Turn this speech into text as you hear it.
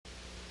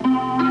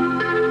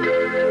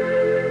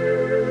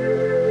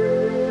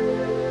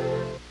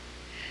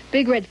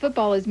Big Red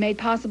Football is made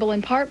possible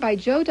in part by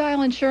Joe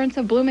Dial Insurance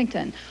of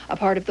Bloomington, a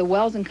part of the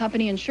Wells &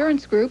 Company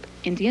Insurance Group,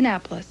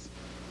 Indianapolis.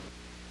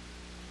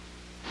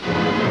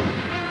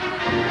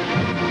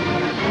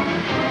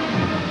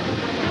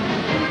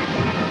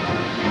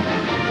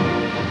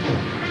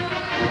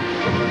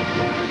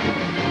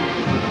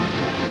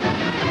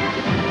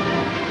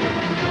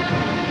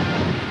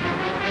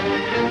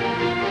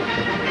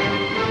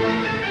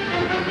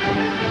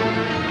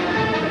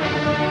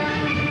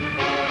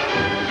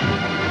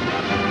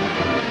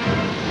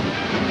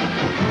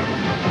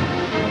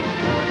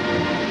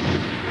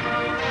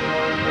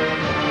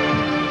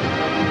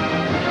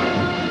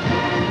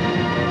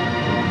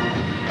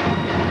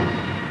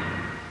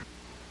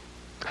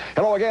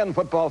 Hello again,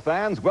 football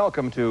fans.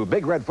 Welcome to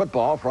Big Red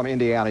Football from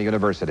Indiana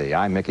University.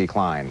 I'm Mickey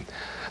Klein.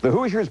 The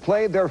Hoosiers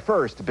played their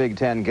first Big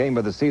Ten game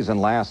of the season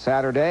last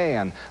Saturday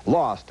and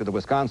lost to the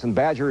Wisconsin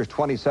Badgers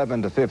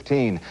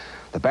 27-15.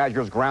 The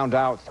Badgers ground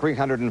out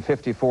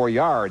 354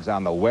 yards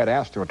on the wet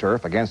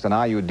AstroTurf against an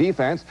IU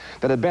defense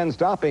that had been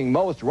stopping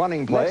most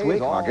running plays. Next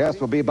week, our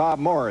guest will be Bob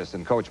Morris,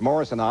 and Coach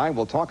Morris and I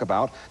will talk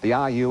about the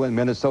IU and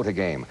Minnesota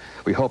game.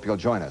 We hope you'll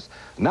join us.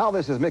 Now,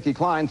 this is Mickey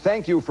Klein.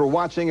 Thank you for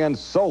watching, and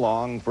so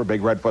long for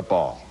Big Red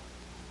Football.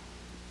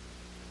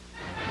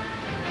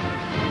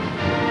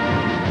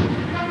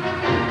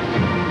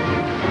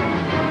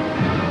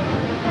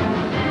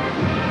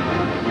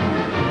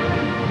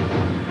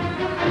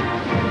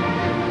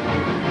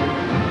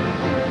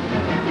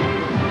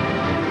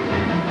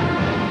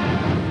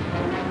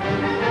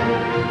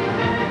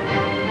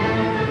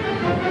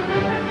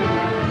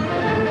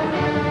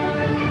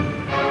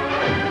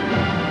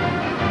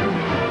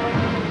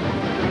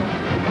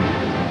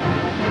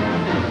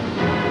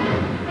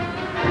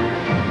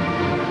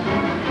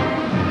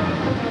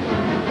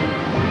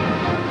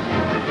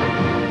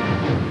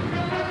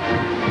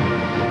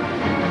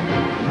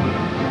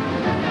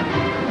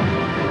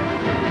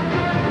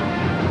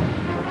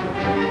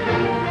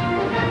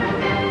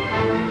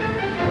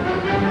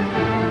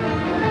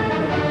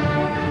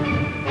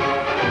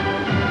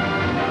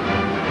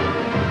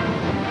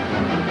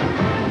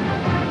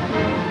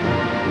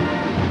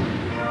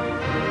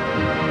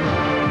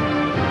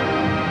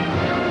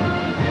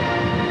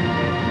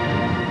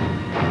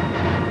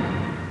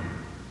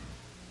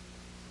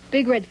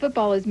 Big Red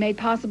Football is made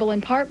possible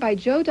in part by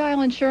Joe Dial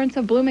Insurance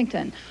of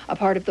Bloomington, a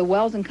part of the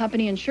Wells &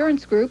 Company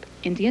Insurance Group,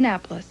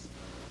 Indianapolis.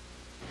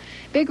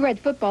 Big Red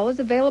Football is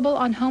available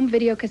on home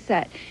video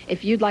cassette.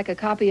 If you'd like a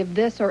copy of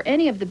this or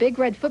any of the Big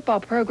Red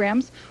Football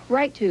programs,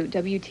 write to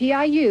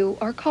WTIU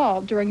or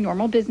call during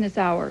normal business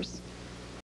hours.